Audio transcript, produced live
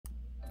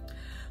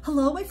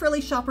Hello, my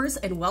frilly shoppers,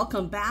 and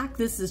welcome back.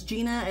 This is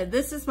Gina, and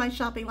this is my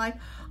shopping life.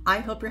 I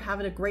hope you're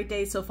having a great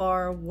day so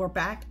far. We're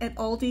back at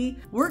Aldi.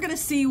 We're gonna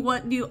see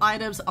what new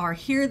items are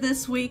here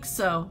this week,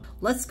 so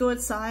let's go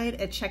inside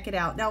and check it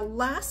out. Now,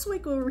 last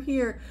week when we were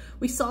here,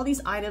 we saw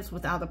these items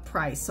without a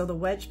price. So the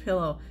wedge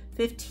pillow,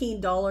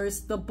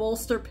 $15. The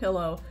bolster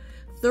pillow,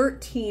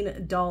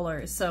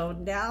 $13. So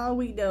now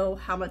we know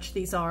how much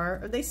these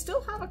are. They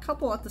still have a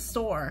couple at the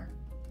store,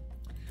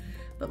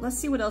 but let's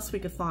see what else we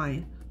could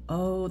find.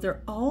 Oh,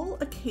 they're all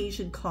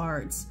occasion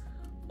cards,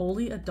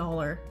 only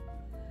 $1.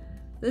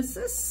 This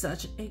is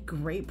such a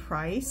great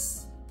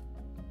price.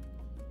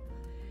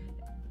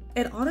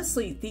 And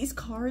honestly, these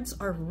cards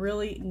are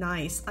really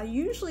nice. I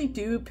usually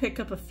do pick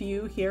up a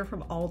few here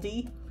from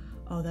Aldi.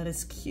 Oh, that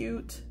is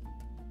cute.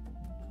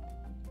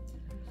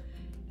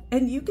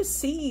 And you can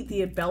see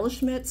the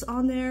embellishments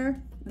on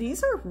there.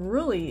 These are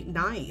really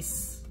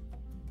nice.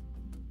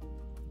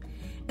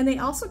 And they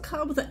also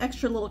come with an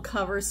extra little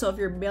cover, so if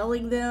you're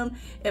mailing them,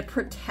 it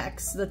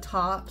protects the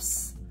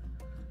tops.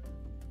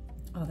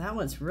 Oh, that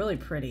one's really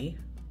pretty.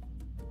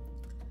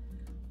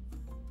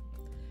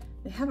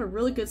 They have a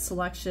really good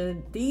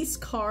selection. These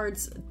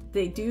cards,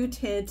 they do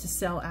tend to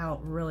sell out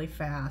really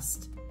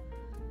fast,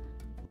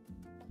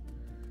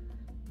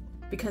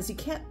 because you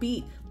can't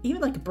beat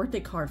even like a birthday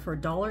card for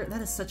 $1.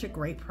 That is such a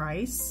great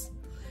price.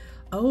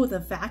 Oh, the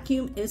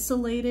vacuum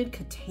insulated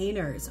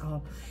containers.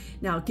 Oh,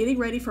 now getting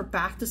ready for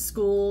back to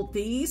school,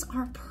 these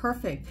are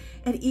perfect.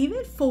 And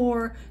even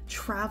for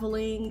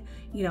traveling,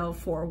 you know,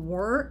 for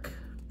work,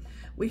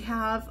 we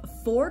have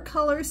 4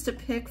 colors to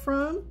pick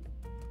from.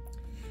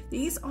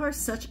 These are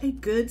such a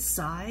good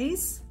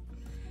size.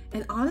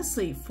 And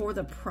honestly, for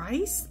the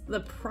price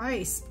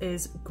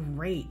is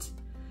great.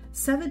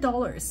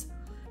 $7.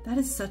 That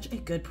is such a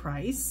good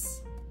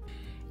price.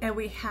 And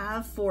we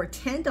have for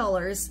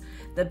 $10,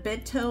 the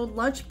bento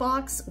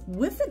lunchbox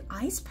with an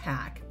ice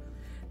pack.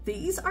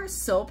 These are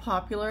so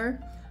popular,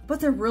 but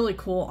they're really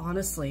cool,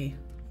 honestly.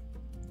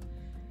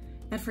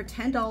 And for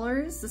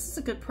 $10, this is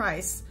a good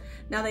price.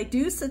 Now they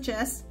do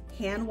suggest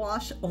hand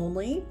wash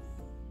only.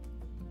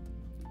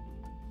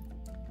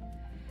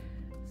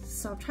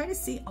 So I'm trying to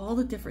see all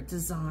the different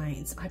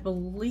designs. I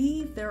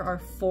believe there are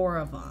 4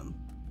 of them.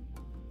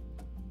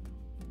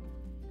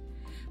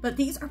 But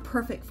these are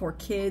perfect for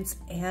kids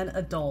and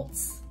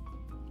adults.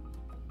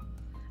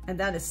 And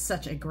that is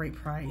such a great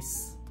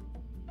price.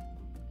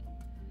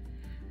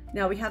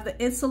 Now we have the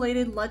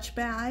insulated lunch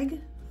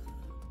bag.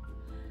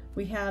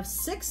 We have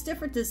 6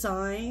 different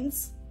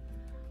designs.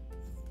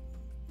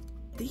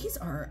 These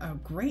are a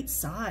great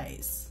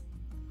size.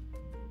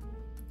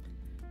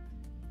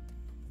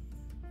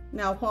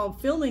 Now, while I'm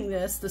filming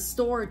this, the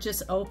store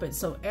just opened,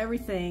 so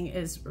everything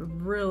is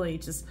really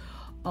just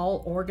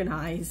all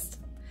organized.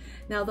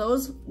 Now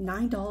those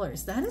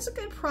 $9, that is a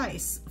good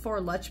price for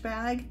a lunch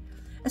bag,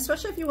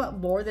 especially if you want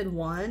more than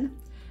one.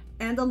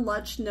 And the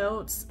lunch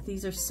notes,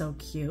 these are so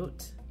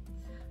cute,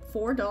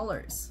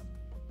 $4.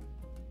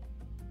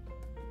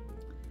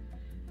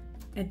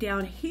 And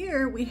down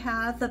here we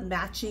have the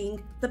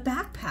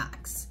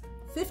backpacks,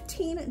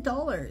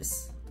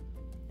 $15.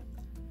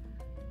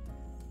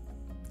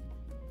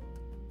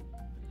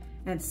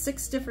 And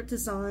 6 different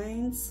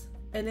designs,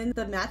 and then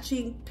the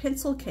matching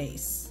pencil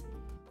case.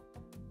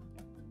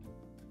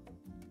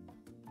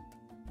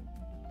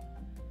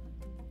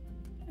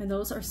 And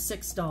those are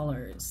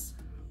 $6.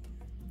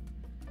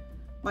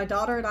 My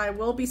daughter and I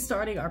will be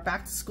starting our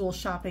back to school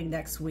shopping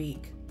next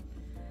week.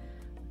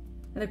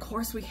 And of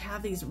course we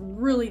have these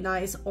really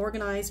nice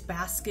organized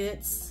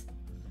baskets.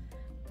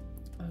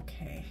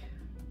 Okay,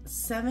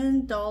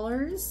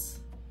 $7.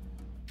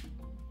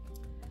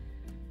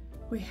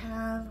 We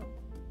have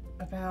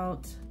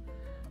about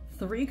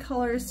 3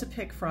 colors to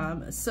pick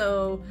from.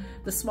 So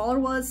the smaller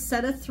ones,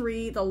 set of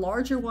 3, the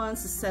larger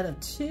ones, a set of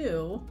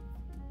 2.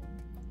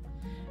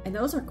 And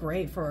those are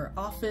great for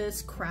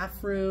office,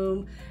 craft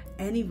room,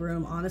 any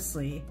room,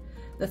 honestly.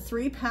 The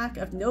 3-pack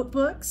of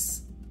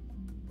notebooks.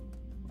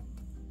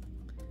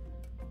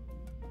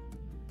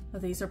 Oh,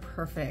 these are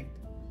perfect.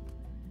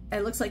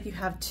 And it looks like you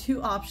have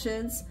 2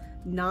 options,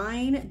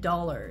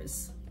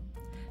 $9.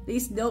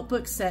 These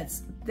notebook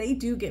sets, they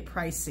do get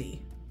pricey.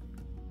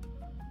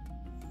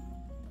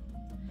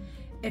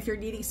 If you're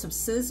needing some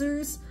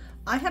scissors,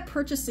 I have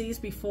purchased these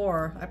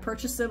before. I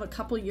purchased them a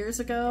couple years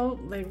ago.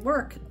 They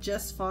work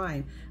just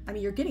fine. I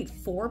mean, you're getting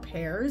 4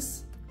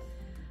 pairs.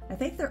 I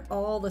think they're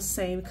all the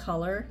same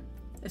color.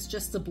 It's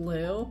just the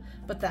blue,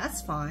 but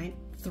that's fine.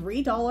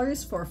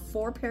 $3 for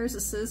 4 pairs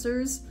of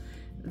scissors.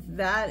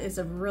 That is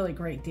a really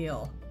great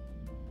deal.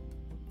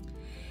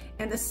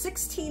 And the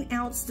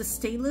 16-ounce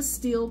stainless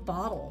steel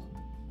bottle.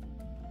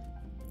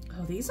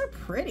 Oh, these are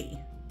pretty.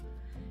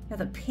 You have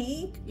the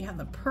pink, you have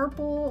the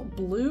purple,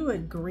 blue,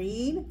 and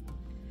green.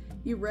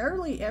 You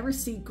rarely ever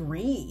see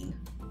green.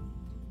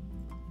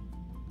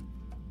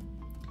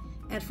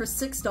 And for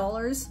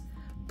 $6,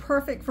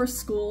 perfect for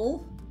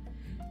school.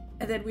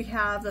 And then we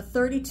have the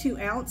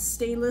 32-ounce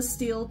stainless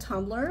steel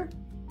tumbler.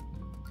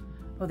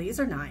 Oh, these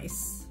are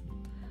nice.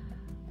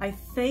 I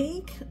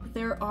think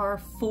there are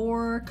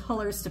 4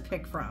 colors to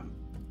pick from.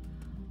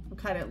 I'm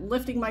kind of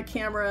lifting my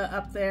camera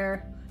up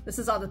there. This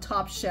is on the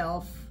top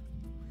shelf.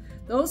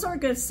 Those are a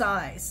good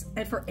size,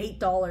 and for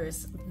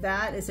 $8,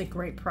 that is a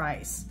great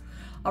price.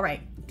 All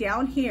right,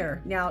 down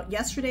here. Now,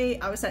 yesterday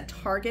I was at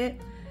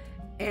Target,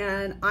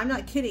 and I'm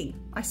not kidding.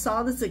 I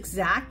saw this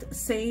exact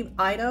same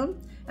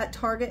item at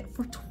Target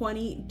for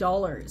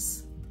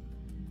 $20.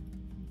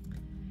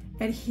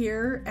 And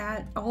here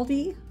at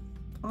Aldi,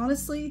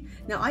 honestly,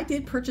 now I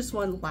did purchase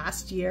one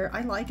last year.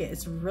 I like it.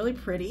 It's really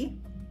pretty.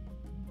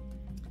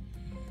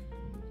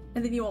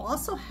 And then you will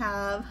also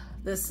have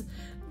this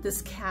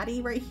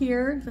caddy right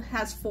here that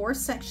has 4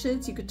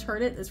 sections. You could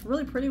turn it. It's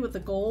really pretty with the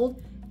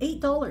gold.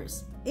 $8.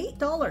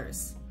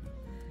 $8.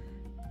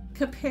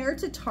 Compared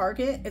to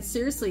Target, and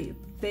seriously,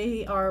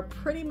 they are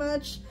pretty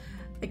much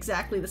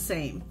exactly the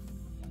same.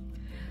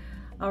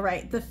 All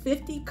right, the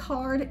 50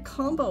 card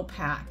combo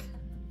pack.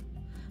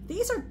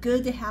 These are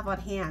good to have on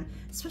hand,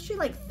 especially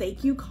like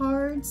thank you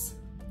cards,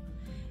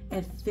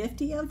 and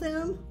 50 of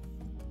them.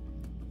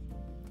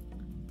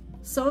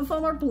 Some of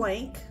them are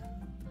blank,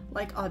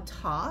 like on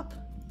top.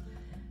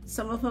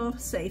 Some of them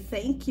say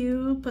thank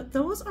you, but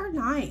those are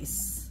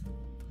nice.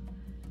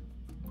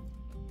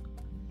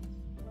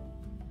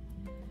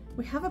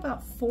 We have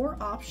about 4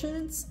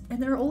 options,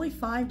 and they're only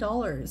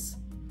 $5.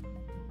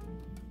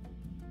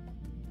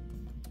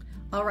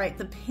 All right,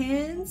 the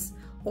pens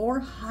or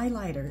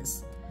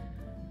highlighters.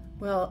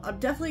 Well, I'm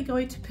definitely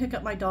going to pick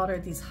up my daughter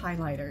these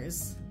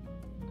highlighters.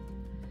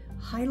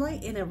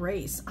 Highlight and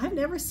erase. I've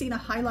never seen a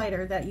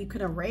highlighter that you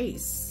can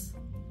erase.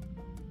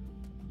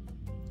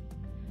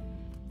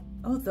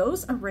 Oh,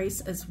 those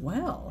erase as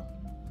well.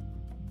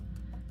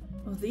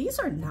 Oh, these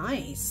are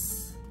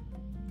nice.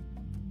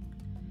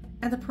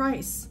 And the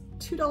price,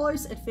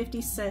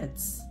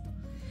 $2.50.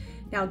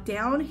 Now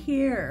down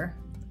here,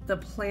 the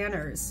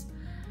planners.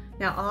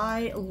 Now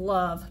I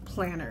love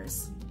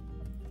planners.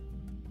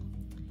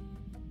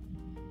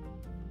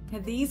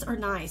 And these are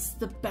nice.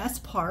 The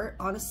best part,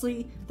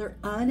 honestly, they're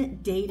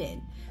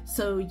undated.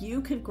 So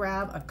you could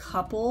grab a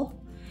couple.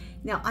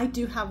 Now I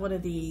do have one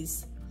of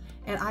these,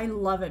 and I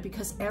love it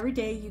because every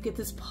day you get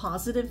this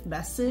positive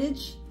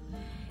message.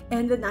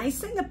 And the nice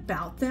thing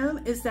about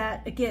them is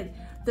that, again,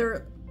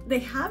 they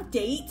have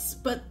dates,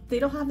 but they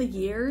don't have the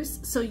years.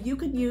 So you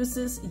could use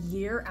this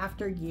year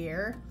after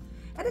year.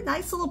 And a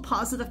nice little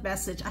positive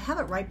message. I have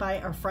it right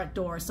by our front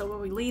door. So when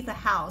we leave the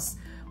house,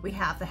 we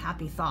have the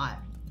happy thought.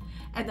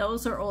 And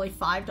those are only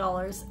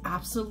 $5,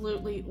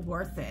 absolutely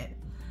worth it.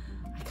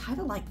 I kind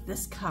of like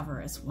this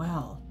cover as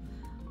well.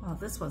 Oh,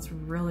 this one's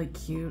really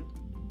cute.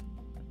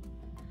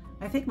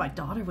 I think my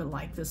daughter would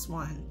like this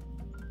one.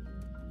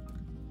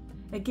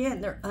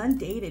 Again, they're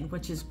undated,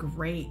 which is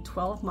great,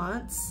 12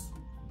 months.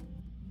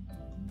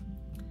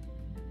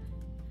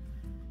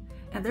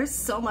 And there's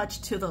so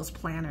much to those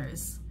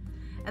planners.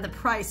 And the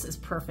price is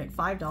perfect,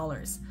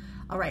 $5.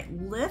 All right,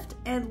 lift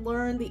and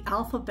learn the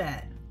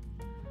alphabet.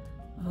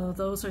 Oh,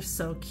 those are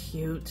so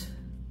cute.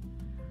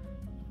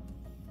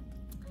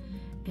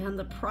 And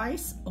the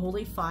price,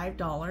 only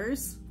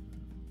 $5.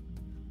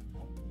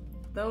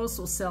 Those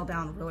will sell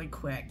down really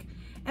quick.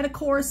 And of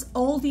course,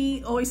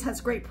 Aldi always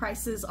has great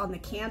prices on the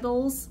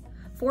candles.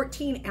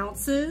 14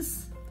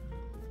 ounces.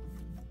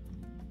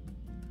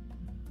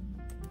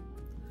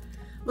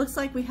 Looks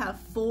like we have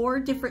 4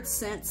 different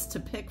scents to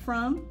pick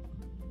from.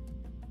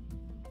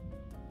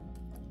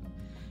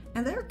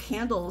 And their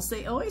candles,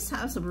 they always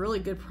have some really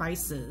good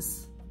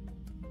prices.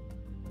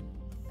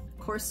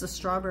 Of course, the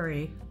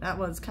strawberry, that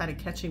one's kind of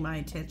catching my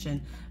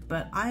attention,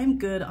 but I'm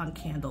good on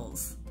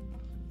candles.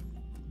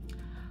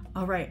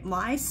 All right,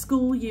 my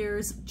school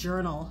year's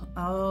journal.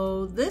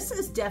 Oh, this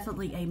is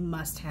definitely a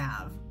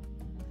must-have.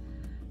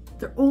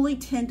 They're only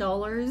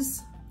 $10.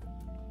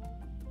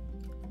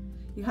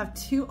 You have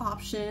 2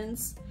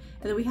 options,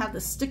 and then we have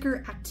the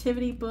sticker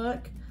activity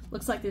book.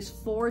 Looks like there's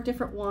 4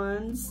 different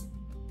ones.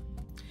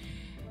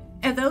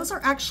 And those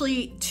are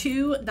actually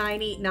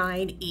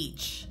 $2.99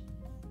 each.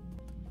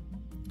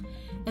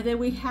 And then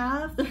we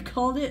have, they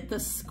called it the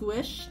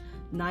Squish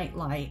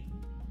Nightlight.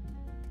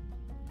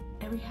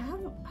 And we have,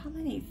 how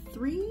many?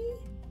 3?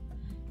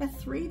 Yeah,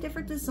 3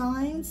 different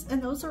designs, and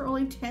those are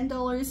only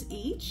 $10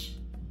 each.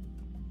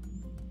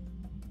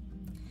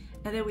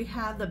 And then we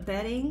have the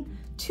bedding,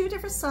 2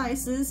 different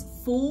sizes,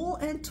 full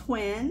and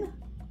twin.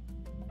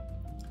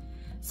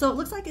 So it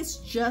looks like it's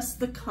just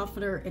the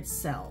comforter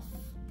itself.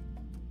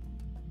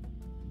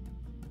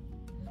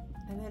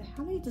 And then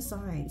how many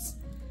designs?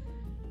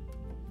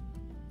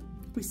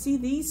 We see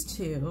these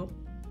 2.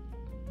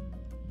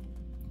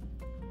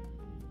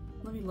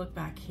 Let me look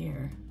back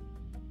here.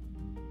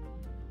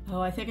 Oh,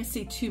 I think I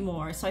see 2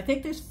 more. So I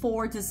think there's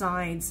 4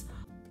 designs.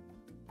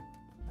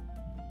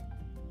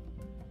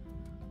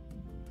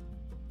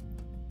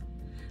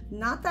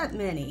 Not that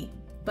many,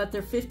 but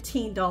they're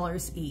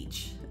 $15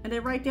 each. And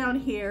then right down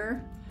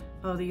here,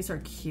 oh, these are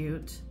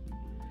cute.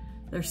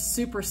 They're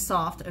super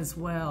soft as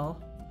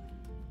well.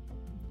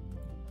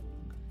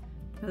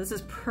 Now, this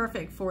is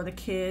perfect for the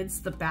kids,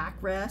 the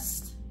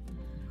backrest.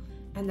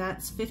 and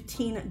that's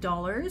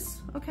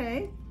 $15.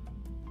 Okay.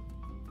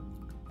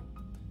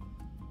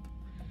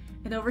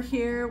 And over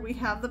here we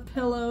have the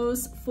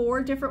pillows,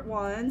 4 different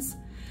ones.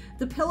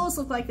 The pillows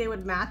look like they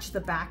would match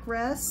the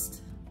backrest.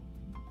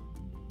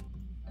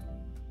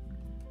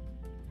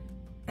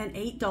 And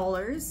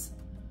 $8.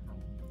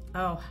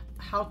 Oh,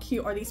 how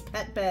cute are these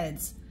pet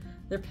beds?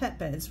 They're pet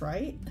beds,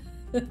 right?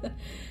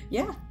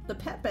 Yeah, the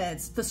pet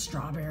beds, the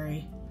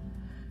strawberry.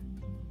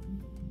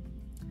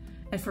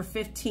 And for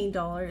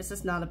 $15,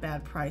 it's not a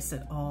bad price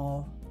at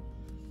all.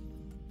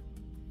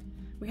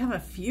 We have a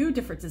few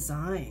different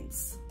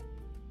designs.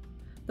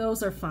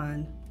 Those are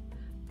fun.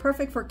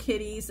 Perfect for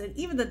kitties and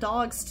even the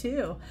dogs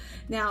too.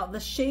 Now, the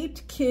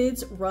shaped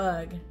kids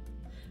rug.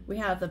 We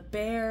have the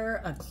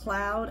bear, a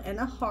cloud, and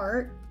a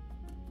heart.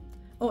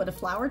 Oh, and a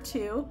flower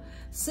too.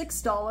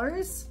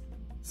 $6.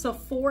 So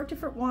 4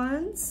 different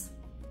ones.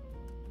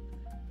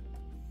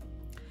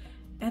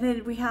 And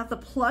then we have the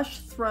plush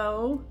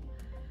throw.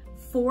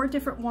 4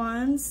 different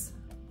ones.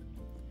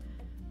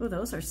 Oh,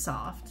 those are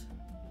soft.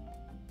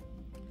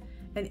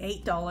 And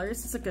 $8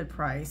 is a good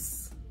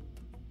price.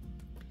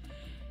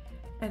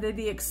 And then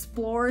the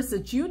Explorers, the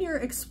Junior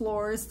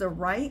Explorers, the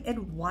Write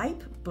and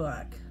Wipe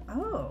book.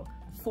 Oh,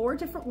 4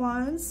 different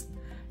ones.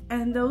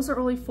 And those are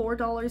only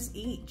 $4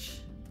 each.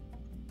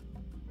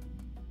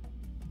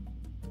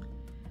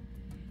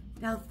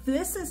 Now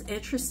this is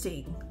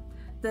interesting.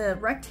 The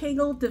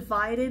rectangle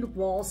divided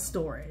wall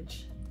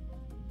storage.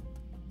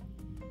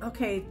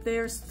 Okay,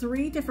 there's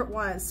 3 different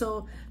ones.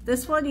 So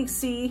this one you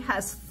see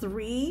has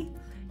 3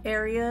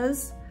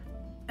 areas.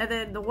 And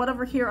then the one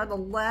over here on the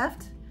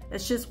left,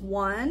 it's just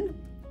 1.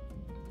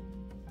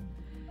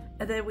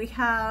 And then we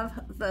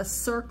have the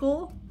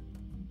circle.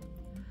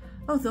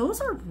 Oh,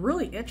 those are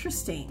really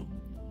interesting.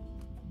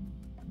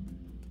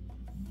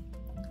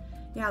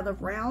 Yeah, the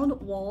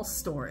round wall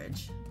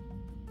storage.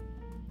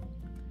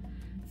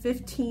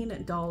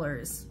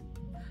 $15.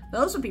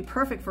 Those would be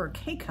perfect for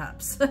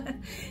K-cups.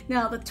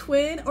 Now the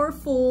twin or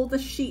full, the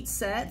sheet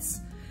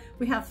sets.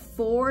 We have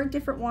 4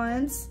 different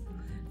ones.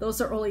 Those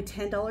are only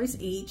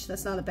 $10 each.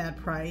 That's not a bad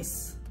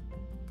price.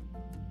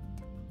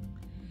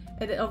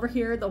 And then over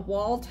here, the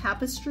wall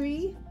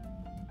tapestry.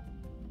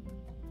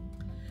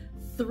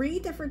 3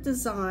 different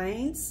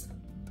designs.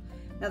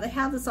 Now they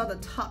have this on the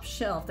top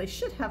shelf. They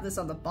should have this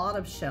on the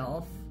bottom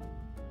shelf.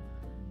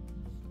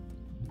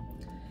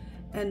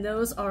 And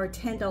those are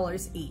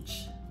 $10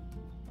 each.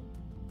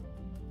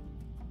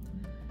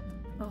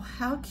 Oh,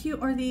 how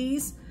cute are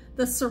these?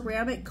 The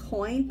ceramic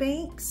coin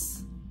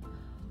banks.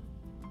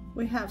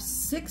 We have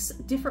 6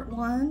 different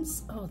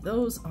ones. Oh,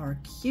 those are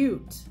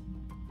cute.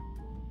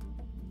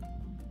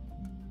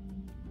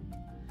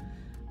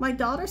 My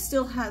daughter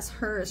still has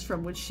hers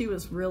from when she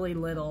was really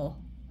little.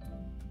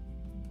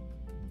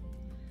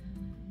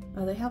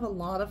 Oh, they have a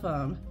lot of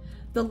them.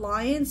 The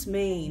lion's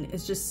mane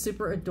is just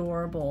super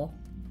adorable.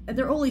 And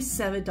they're only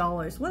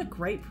 $7. What a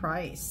great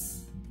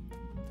price.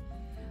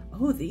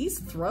 Oh, these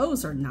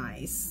throws are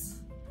nice.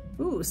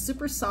 Ooh,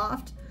 super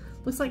soft.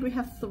 Looks like we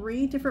have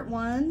 3 different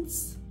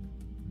ones.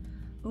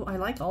 Oh, I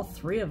like all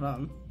 3 of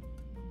them.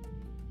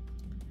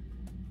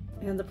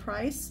 And the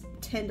price,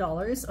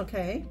 $10,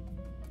 okay.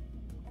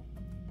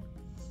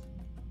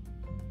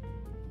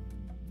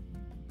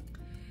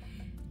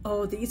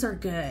 Oh, these are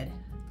good.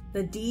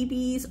 The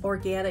DB's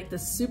Organic, the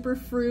Super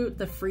Fruit,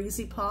 the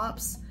Freezy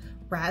Pops,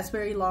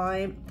 Raspberry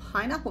Lime,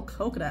 Pineapple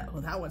Coconut. Oh,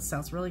 that one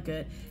sounds really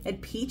good.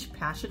 And Peach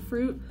Passion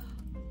Fruit.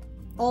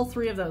 All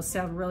 3 of those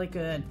sound really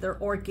good.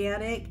 They're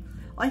organic.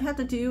 All you have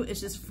to do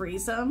is just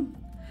freeze them.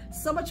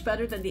 So much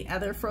better than the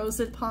other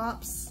frozen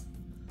pops.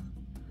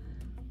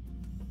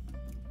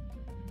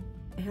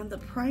 And the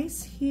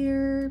price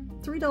here,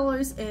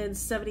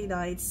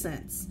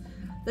 $3.79.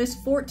 There's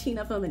 14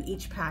 of them in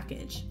each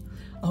package.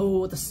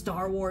 Oh, the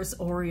Star Wars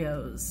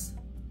Oreos.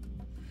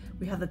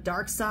 We have the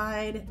dark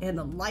side and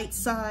the light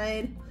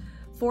side,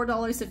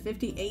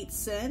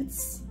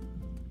 $4.58.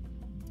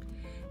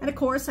 And of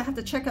course, I have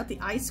to check out the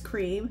ice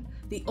cream,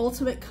 the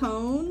ultimate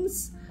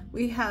cones.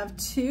 We have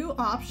 2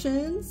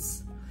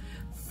 options,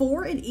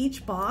 4 in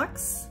each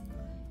box.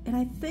 And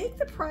I think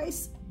the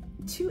price,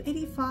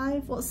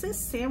 $2.85. Well, it says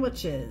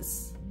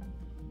sandwiches.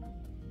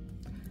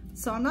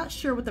 So I'm not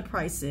sure what the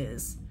price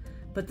is,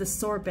 but the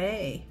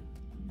sorbet.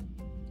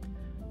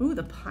 Ooh,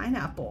 the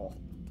pineapple.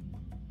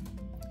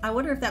 I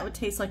wonder if that would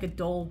taste like a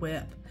Dole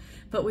Whip.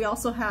 But we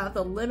also have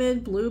the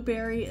lemon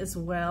blueberry as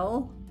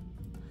well.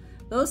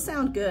 Those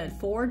sound good,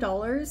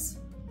 $4.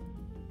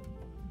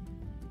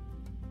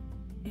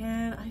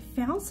 And I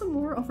found some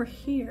more over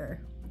here.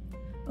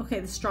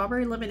 Okay, the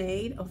strawberry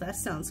lemonade. Oh, that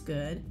sounds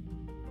good.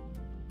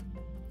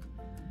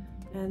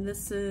 And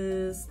this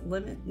is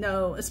lemon,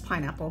 no, it's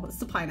pineapple. It's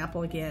the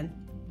pineapple again.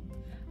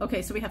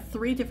 Okay, so we have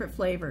 3 different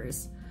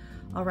flavors.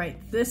 All right,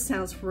 this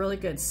sounds really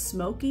good.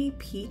 Smoky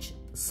peach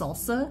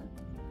salsa.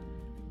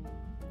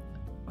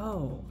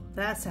 Oh,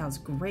 that sounds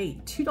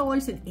great.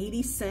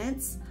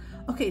 $2.80.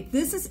 Okay,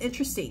 this is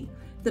interesting.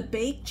 The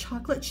baked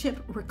chocolate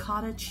chip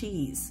ricotta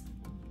cheese.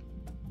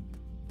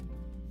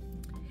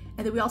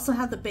 And then we also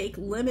have the baked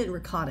lemon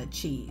ricotta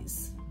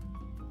cheese.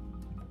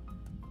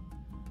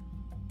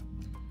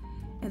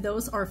 And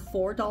those are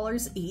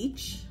 $4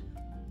 each.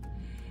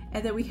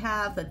 And then we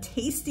have the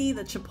tasty,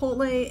 the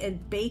chipotle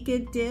and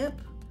bacon dip.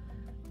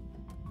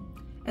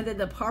 And then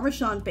the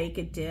Parmesan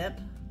bacon dip.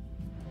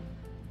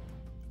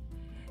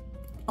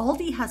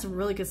 Aldi has a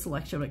really good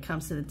selection when it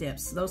comes to the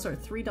dips. Those are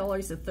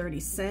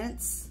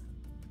 $3.30.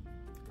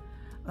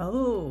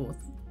 Oh,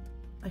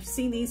 I've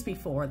seen these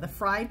before. The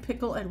fried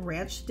pickle and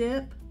ranch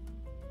dip.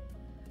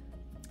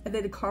 And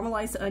then the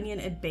caramelized onion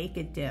and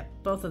bacon dip.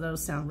 Both of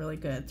those sound really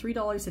good.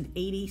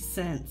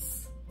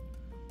 $3.80.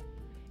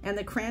 And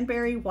the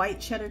cranberry white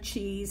cheddar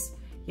cheese.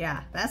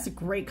 Yeah, that's a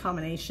great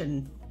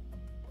combination.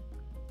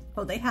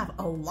 Oh, they have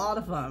a lot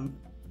of them.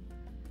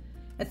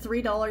 At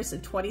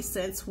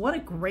 $3.20. What a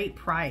great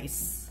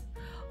price.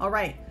 All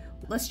right,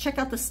 let's check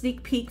out the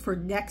sneak peek for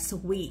next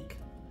week.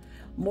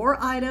 More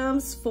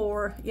items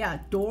for, yeah,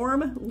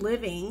 dorm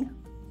living.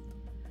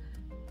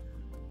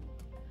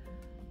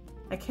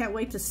 I can't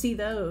wait to see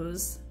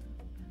those.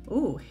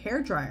 Ooh,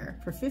 hair dryer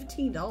for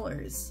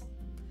 $15.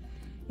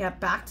 Yeah,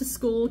 back to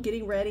school,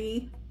 getting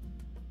ready.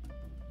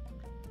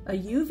 A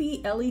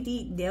UV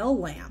LED nail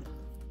lamp.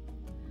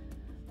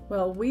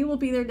 Well, we will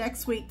be there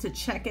next week to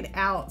check it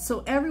out.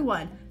 So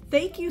everyone,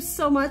 thank you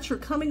so much for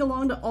coming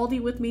along to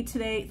Aldi with me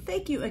today.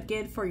 Thank you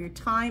again for your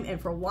time and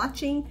for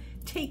watching.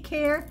 Take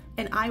care,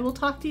 and I will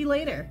talk to you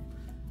later.